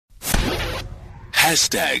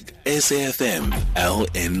#SAFMLNC.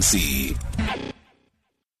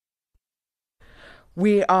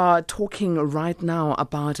 We are talking right now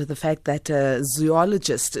about the fact that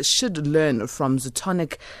zoologists should learn from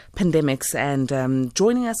zootonic pandemics, and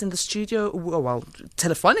joining us in the studio, well,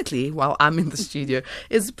 telephonically while I'm in the studio,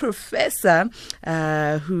 is a professor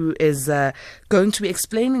who is going to be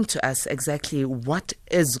explaining to us exactly what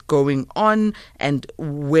is going on and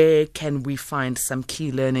where can we find some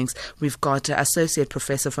key learnings. We've got Associate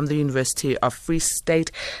Professor from the University of Free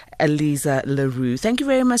State, Aliza le Roux. Thank you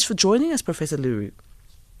very much for joining us, Professor le Roux.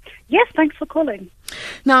 Yes, thanks for calling.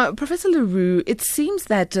 Now, Professor le Roux, it seems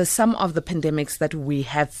that some of the pandemics that we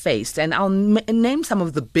have faced, and I'll name some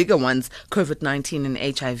of the bigger ones, COVID-19 and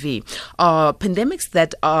HIV, are pandemics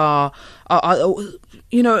that are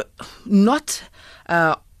not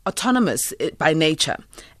autonomous by nature,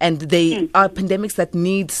 and they are pandemics that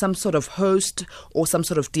need some sort of host or some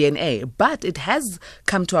sort of DNA. But it has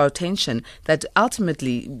come to our attention that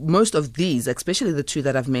ultimately most of these, especially the two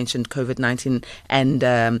that I've mentioned, COVID-19 and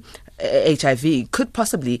HIV, could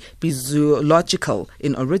possibly be zoological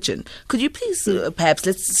in origin. Could you please perhaps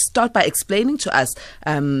let's start by explaining to us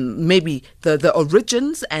maybe the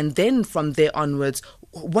origins, and then from there onwards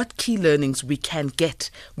what key learnings we can get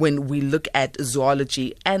when we look at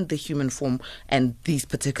zoology and the human form and these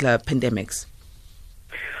particular pandemics?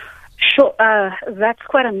 Sure, that's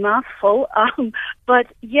quite a mouthful. But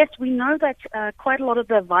yes, we know that quite a lot of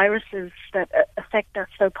the viruses that affect us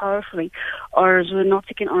so powerfully are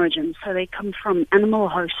zoonotic in origin, so they come from animal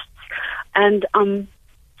hosts. And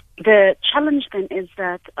the challenge then is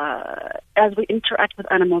that as we interact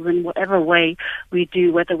with animals in whatever way we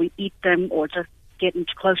do, whether we eat them or just get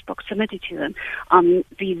into close proximity to them,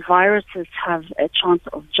 these viruses have a chance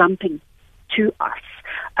of jumping to us.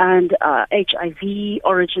 And HIV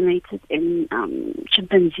originated in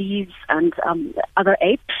chimpanzees and other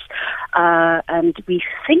apes. And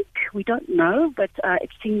we don't know, but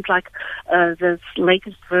it seems like this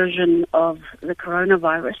latest version of the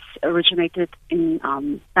coronavirus originated in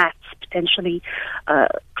bats, potentially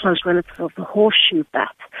close relatives of the horseshoe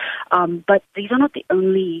bat. But these are not the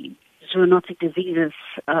only zoonotic diseases.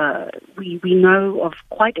 We know of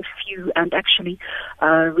quite a few, and actually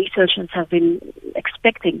researchers have been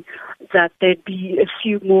expecting that there'd be a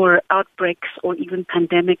few more outbreaks or even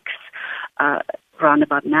pandemics round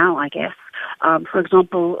about now, I guess. For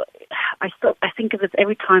example, I think of this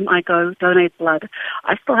every time I go donate blood.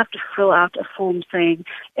 I still have to fill out a form saying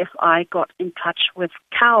if I got in touch with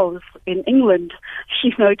cows in England,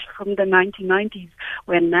 from the 1990s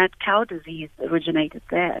when mad cow disease originated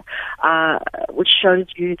there, which shows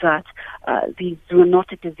you that these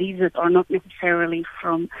zoonotic diseases are not necessarily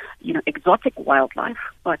from, exotic wildlife,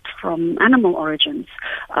 but from animal origins.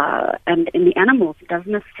 And in the animals, it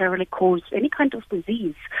doesn't necessarily cause any kind of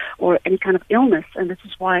disease or any kind of illness, and this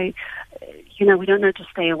is why we don't know to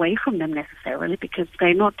stay away from them necessarily, because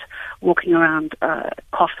they're not walking around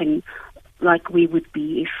coughing like we would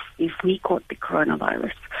be if we caught the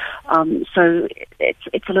coronavirus. So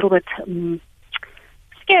it's a little bit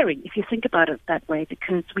scary if you think about it that way,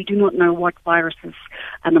 because we do not know what viruses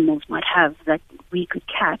animals might have that we could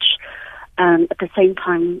catch, and at the same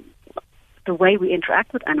time, the way we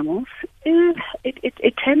interact with animals,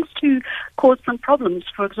 it tends to cause some problems.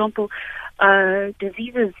 For example,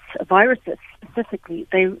 diseases, viruses specifically,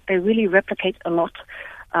 they really replicate a lot,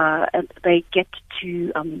 and they get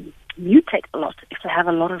to mutate a lot if they have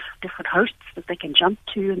a lot of different hosts that they can jump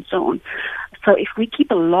to and so on. So if we keep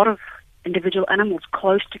a lot of individual animals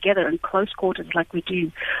close together in close quarters like we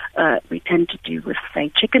tend to do with,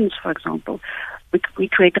 say, chickens, for example, we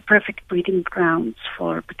create the perfect breeding grounds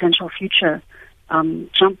for potential future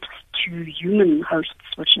jumps to human hosts,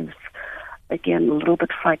 which is, again, a little bit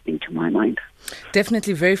frightening to my mind.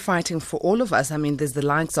 Definitely very frightening for all of us. I mean, there's the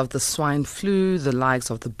likes of the swine flu, the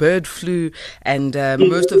likes of the bird flu, and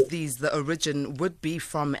most of these, the origin would be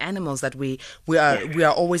from animals that we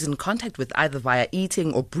are always in contact with, either via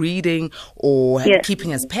eating or breeding or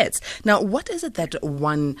keeping as pets. Now, what is it that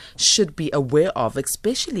one should be aware of,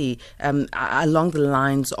 especially along the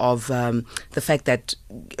lines of the fact that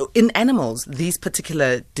in animals, these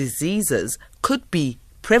particular diseases could be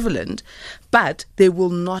prevalent, but they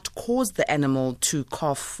will not cause the animal to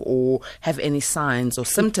cough or have any signs or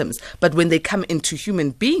symptoms. But when they come into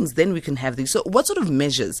human beings, then we can have these. So what sort of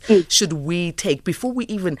measures should we take before we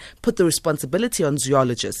even put the responsibility on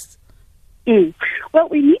zoologists? Well,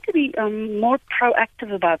 we need to be more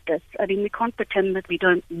proactive about this. I mean, we can't pretend that we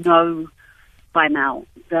don't know by now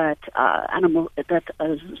that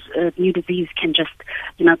a new disease can just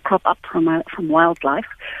crop up from wildlife,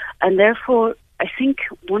 and therefore I think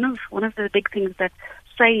one of the big things that,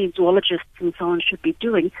 say, zoologists and so on should be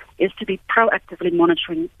doing is to be proactively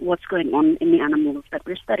monitoring what's going on in the animals that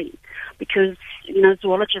we're studying. Because,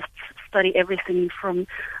 zoologists study everything from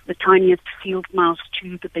the tiniest field mouse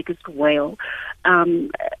to the biggest whale.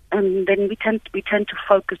 And then we tend to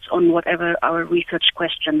focus on whatever our research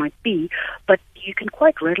question might be. But you can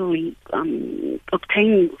quite readily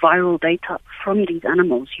obtain viral data from these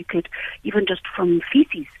animals. You could, even just from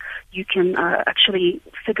feces, you can actually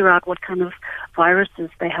figure out what kind of viruses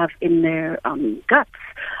they have in their guts.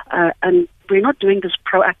 And we're not doing this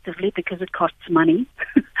proactively because it costs money.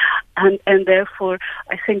 and therefore,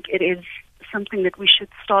 I think it is something that we should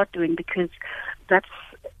start doing, because that's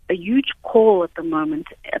a huge call at the moment,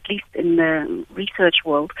 at least in the research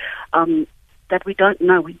world, that we don't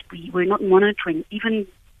know. We're not monitoring even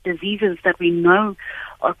diseases that we know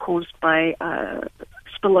are caused by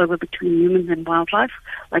spillover between humans and wildlife,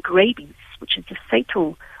 like rabies, which is a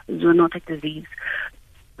fatal zoonotic disease.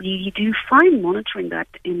 We do fine monitoring that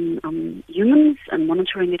in humans and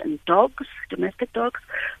monitoring it in dogs, domestic dogs,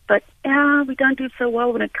 but we don't do so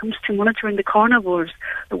well when it comes to monitoring the carnivores,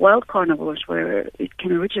 the wild carnivores, where it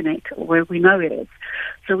can originate or where we know it is.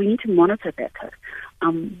 So we need to monitor better.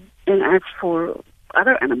 And as for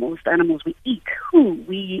other animals, the animals we eat,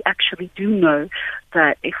 we actually do know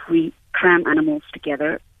that if we cram animals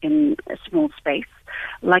together in a small space,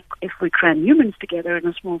 like if we cram humans together in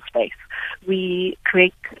a small space, we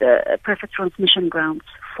create perfect transmission grounds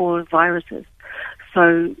for viruses.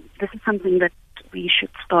 So this is something that we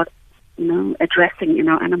should start, addressing in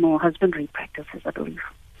our animal husbandry practices, I believe.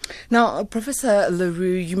 Now, Professor le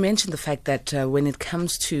Roux, you mentioned the fact that when it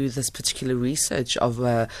comes to this particular research of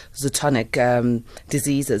zoonotic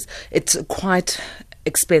diseases, it's quite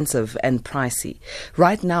expensive and pricey.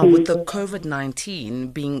 Right now, with the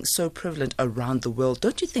COVID-19 being so prevalent around the world,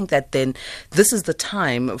 don't you think that then this is the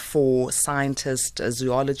time for scientists,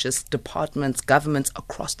 zoologists, departments, governments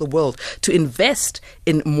across the world to invest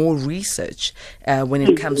in more research when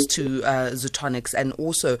it comes to zootonics, and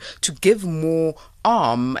also to give more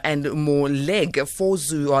arm and more leg for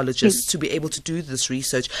zoologists to be able to do this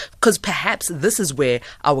research, because perhaps this is where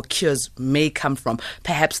our cures may come from.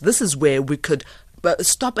 Perhaps this is where we could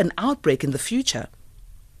stop an outbreak in the future.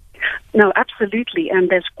 No, absolutely. And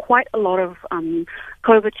there's quite a lot of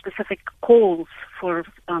COVID-specific calls for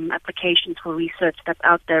applications for research that's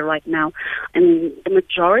out there right now. And the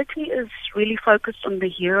majority is really focused on the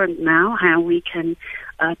here and now, how we can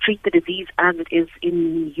treat the disease as it is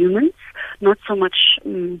in humans, not so much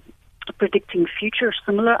predicting future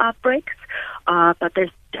similar outbreaks, but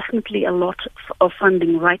there's definitely a lot of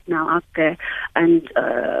funding right now out there, and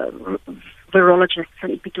virologists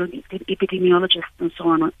and epidemiologists and so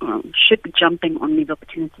on should be jumping on these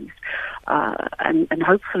opportunities, and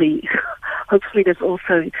hopefully this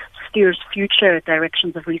also steers future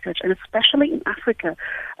directions of research, and especially in Africa,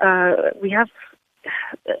 we have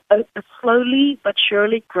a slowly but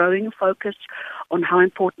surely growing focus on how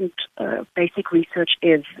important basic research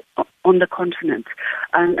is on the continent,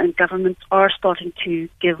 and governments are starting to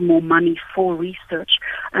give more money for research,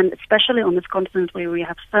 and especially on this continent where we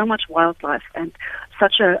have so much wildlife and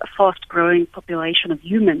such a fast-growing population of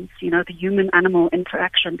humans. The human-animal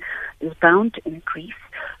interaction is bound to increase.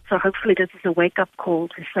 So hopefully this is a wake-up call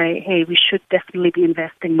to say, hey, we should definitely be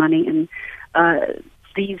investing money in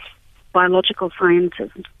these biological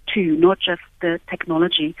sciences too, not just the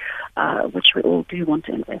technology, which we all do want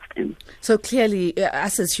to invest in. So clearly,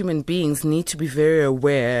 us as human beings need to be very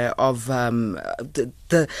aware of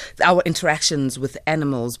our interactions with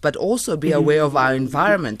animals, but also be aware of our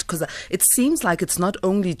environment, because it seems like it's not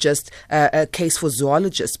only just a case for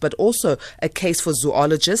zoologists, but also a case for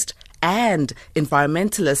zoologists and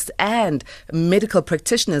environmentalists and medical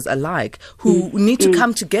practitioners alike, who need to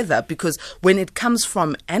come together, because when it comes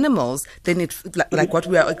from animals, then it's like what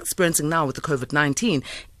we are experiencing now with the COVID-19,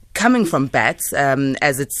 coming from bats,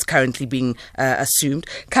 as it's currently being assumed,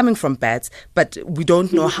 coming from bats, but we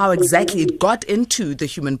don't know how exactly it got into the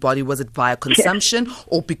human body. Was it via consumption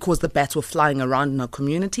or because the bats were flying around in our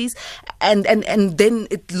communities? And then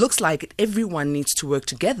it looks like everyone needs to work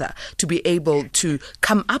together to be able to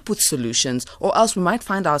come up with solutions, or else we might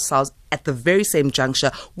find ourselves at the very same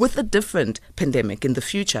juncture with a different pandemic in the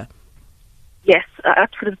future. Yes, I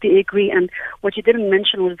absolutely agree. And what you didn't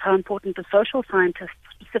mention was how important the social scientists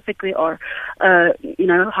specifically are.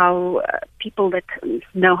 How people that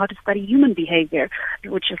know how to study human behavior,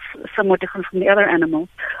 which is somewhat different from the other animals.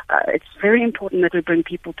 It's very important that we bring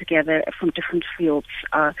people together from different fields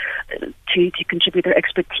to contribute their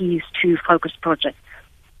expertise to focused projects.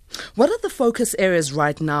 What are the focus areas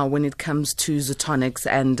right now when it comes to zootonics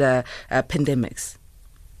and pandemics?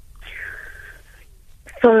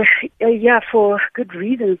 So, for good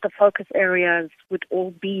reasons, the focus areas would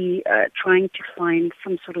all be trying to find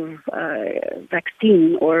some sort of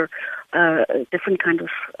vaccine or different kind of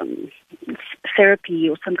therapy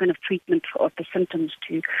or some kind of treatment of the symptoms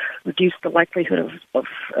to reduce the likelihood of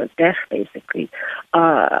death, basically.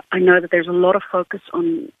 I know that there's a lot of focus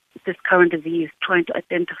on this current disease, trying to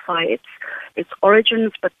identify its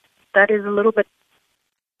origins, but that is a little bit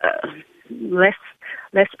less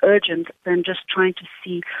urgent than just trying to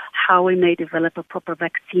see how we may develop a proper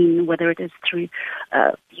vaccine, whether it is through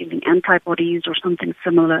using antibodies or something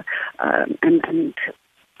similar, and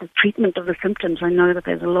the treatment of the symptoms. I know that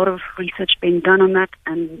there's a lot of research being done on that,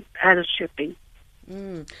 and as it should be.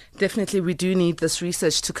 Definitely, we do need this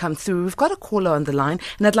research to come through. We've got a caller on the line,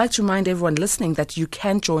 and I'd like to remind everyone listening that you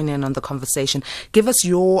can join in on the conversation. Give us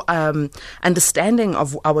your understanding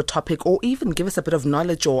of our topic, or even give us a bit of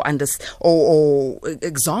knowledge or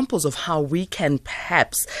examples of how we can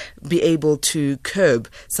perhaps be able to curb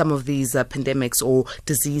some of these pandemics or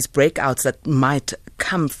disease breakouts that might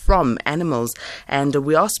come from animals. And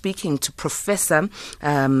we are speaking to Professor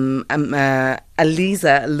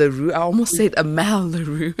Aliza le Roux. I almost said Amal le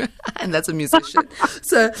Roux, and that's a musician.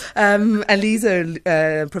 So Professor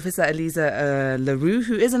Aliza le Roux,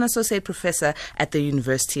 who is an associate professor at the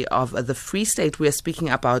University of the Free State. We are speaking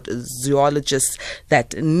about zoologists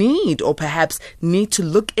that need to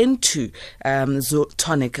look into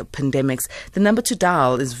zootonic pandemics. The number to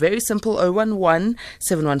dial is very simple,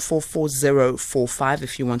 011-714-4045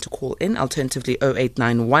 if you want to call in. Alternatively,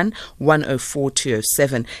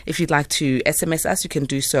 0891-104-207. If you'd like to SMS us, you can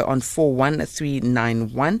do so on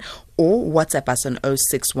 41391 or WhatsApp us on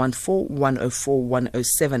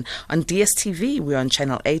 0614-104-107. On DSTV, we're on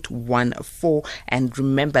channel 814. And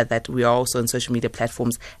remember that we are also on social media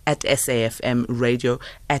platforms at SAFM Radio,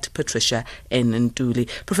 at Patricia Nduli.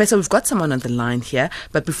 Professor, we've got someone on the line here,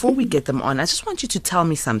 but before we get them on, I just want you to tell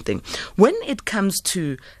me something. When it comes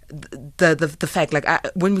to the fact,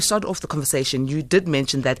 when we started off the conversation, you did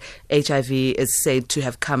mention that HIV is said to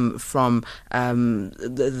have come from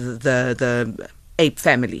the ape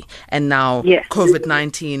family, and now yes.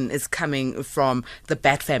 COVID-19 is coming from the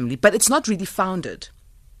bat family, but it's not really founded.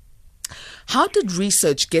 How did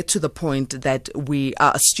research get to the point that we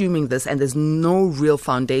are assuming this and there's no real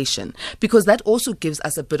foundation? Because that also gives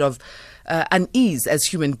us a bit of unease as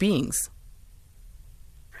human beings.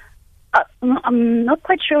 I'm not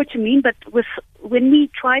quite sure what you mean, but when we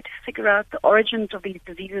try to figure out the origins of these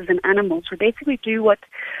diseases in animals, we basically do what,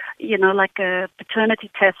 like a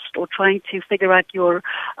paternity test, or trying to figure out your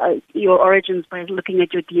origins by looking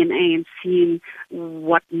at your DNA and seeing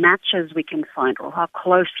what matches we can find, or how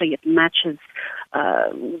closely it matches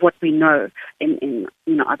what we know in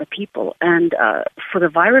other people. And for the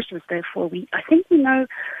viruses, therefore, I think we know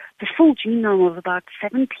the full genome of about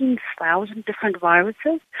 17,000 different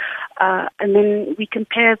viruses, and then we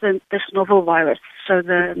compare this novel virus, so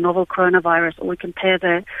the novel coronavirus, or we compare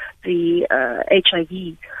the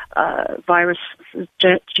HIV virus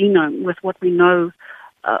genome with what we know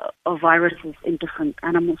of viruses in different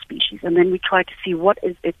animal species, and then we try to see what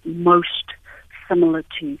is it most similar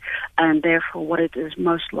to, and therefore what it is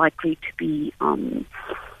most likely to be.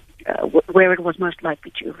 Where it was most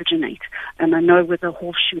likely to originate. And I know with the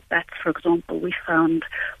horseshoe bats, for example, we found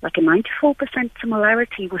like a 94%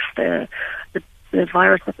 similarity with the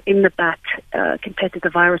virus that's in the bat compared to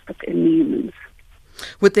the virus that's in the humans.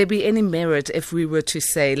 Would there be any merit if we were to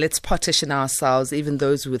say, let's partition ourselves, even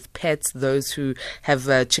those with pets, those who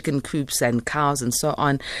have chicken coops and cows and so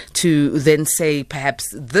on, to then say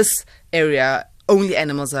perhaps this area only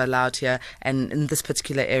animals are allowed here, and in this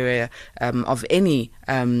particular area of any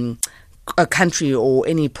a country or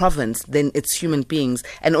any province, then it's human beings,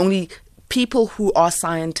 and only people who are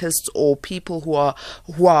scientists or people who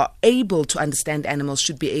are able to understand animals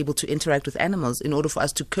should be able to interact with animals in order for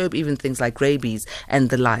us to curb even things like rabies and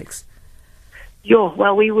the likes?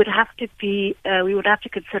 Well, we would have to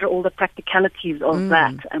consider all the practicalities of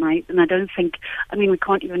that, and I don't think. We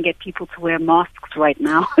can't even get people to wear masks right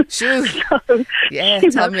now. Sure.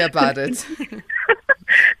 Tell me about it.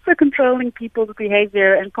 So controlling people's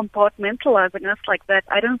behavior and compartmentalizing us like that,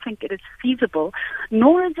 I don't think it is feasible,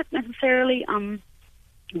 nor is it necessarily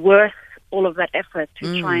worth all of that effort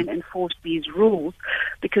to try and enforce these rules,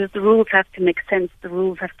 because the rules have to make sense. The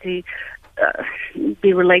rules have to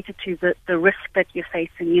be related to the risk that you're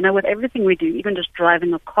facing. With everything we do, even just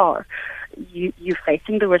driving a car, you're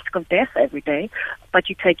facing the risk of death every day, but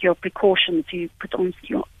you take your precautions, you put on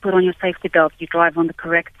your safety belt, you drive on the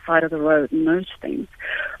correct side of the road, and those things.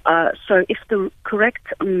 So if the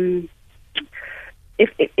correct,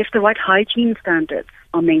 if the right hygiene standards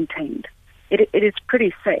are maintained, it is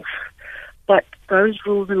pretty safe. But those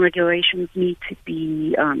rules and regulations need to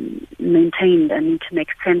be maintained and need to make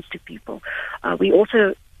sense to people. We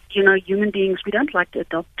also, human beings, we don't like to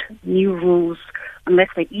adopt new rules unless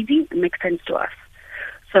they're easy and make sense to us.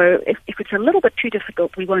 So if it's a little bit too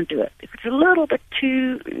difficult, we won't do it. If it's a little bit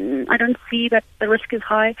too, I don't see that the risk is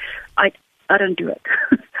high, I don't do it.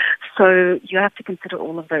 So you have to consider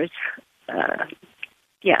all of those.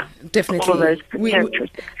 Definitely.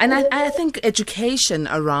 And I think education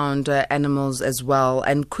around animals as well,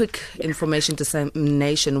 and quick information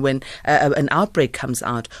dissemination when an outbreak comes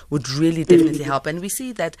out would really definitely help. And we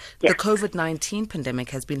see that the COVID-19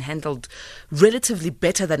 pandemic has been handled relatively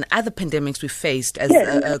better than other pandemics we've faced as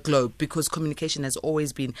a globe, because communication has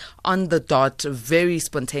always been on the dot, very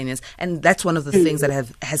spontaneous. And that's one of the things that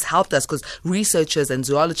has helped us, because researchers and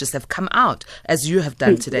zoologists have come out, as you have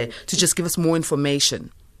done today, to just give us more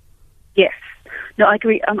information. Yes. No, I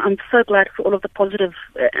agree. I'm so glad for all of the positive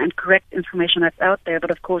and correct information that's out there.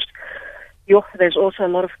 But of course, there's also a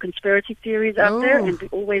lot of conspiracy theories out there, and we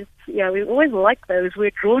always like those.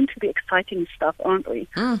 We're drawn to the exciting stuff, aren't we?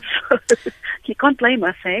 So you can't blame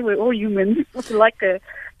us, eh? We're all humans. We like a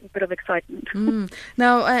bit of excitement.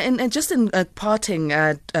 Now, and just in parting,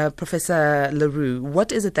 Professor le Roux,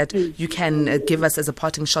 what is it that you can give us as a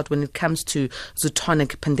parting shot when it comes to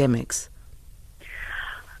zootonic pandemics?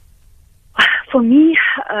 For me,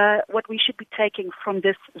 what we should be taking from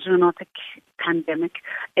this zoonotic pandemic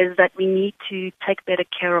is that we need to take better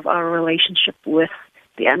care of our relationship with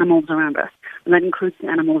the animals around us, and that includes the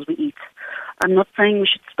animals we eat. I'm not saying we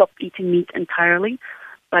should stop eating meat entirely,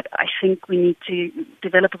 but I think we need to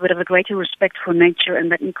develop a bit of a greater respect for nature, and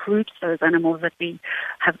that includes those animals that we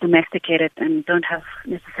have domesticated and don't have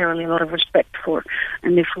necessarily a lot of respect for.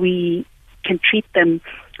 And if we can treat them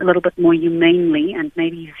a little bit more humanely and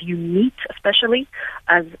maybe view meat especially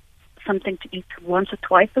as something to eat once or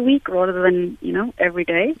twice a week rather than, every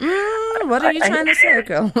day. What are you trying to say,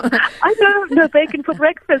 girl? I know, no bacon for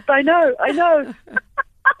breakfast. I know.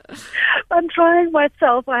 I'm trying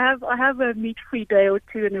myself. I have a meat-free day or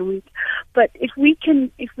two in a week. But if we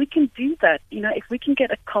can do that, if we can get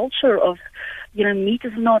a culture of, meat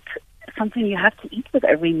is not something you have to eat with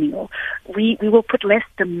every meal, we will put less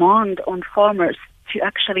demand on farmers to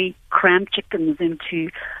actually cram chickens into,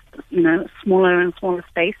 smaller and smaller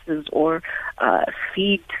spaces, or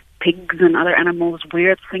feed pigs and other animals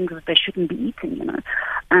weird things that they shouldn't be eating,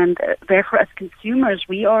 And therefore, as consumers,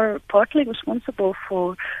 we are partly responsible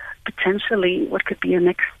for potentially what could be a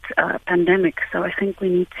next pandemic. So I think we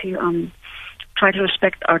need to try to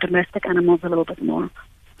respect our domestic animals a little bit more,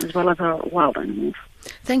 as well as our wild animals.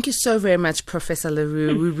 Thank you so very much, Professor le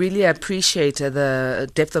Roux. We really appreciate the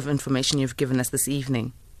depth of information you've given us this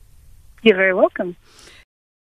evening. You're very welcome.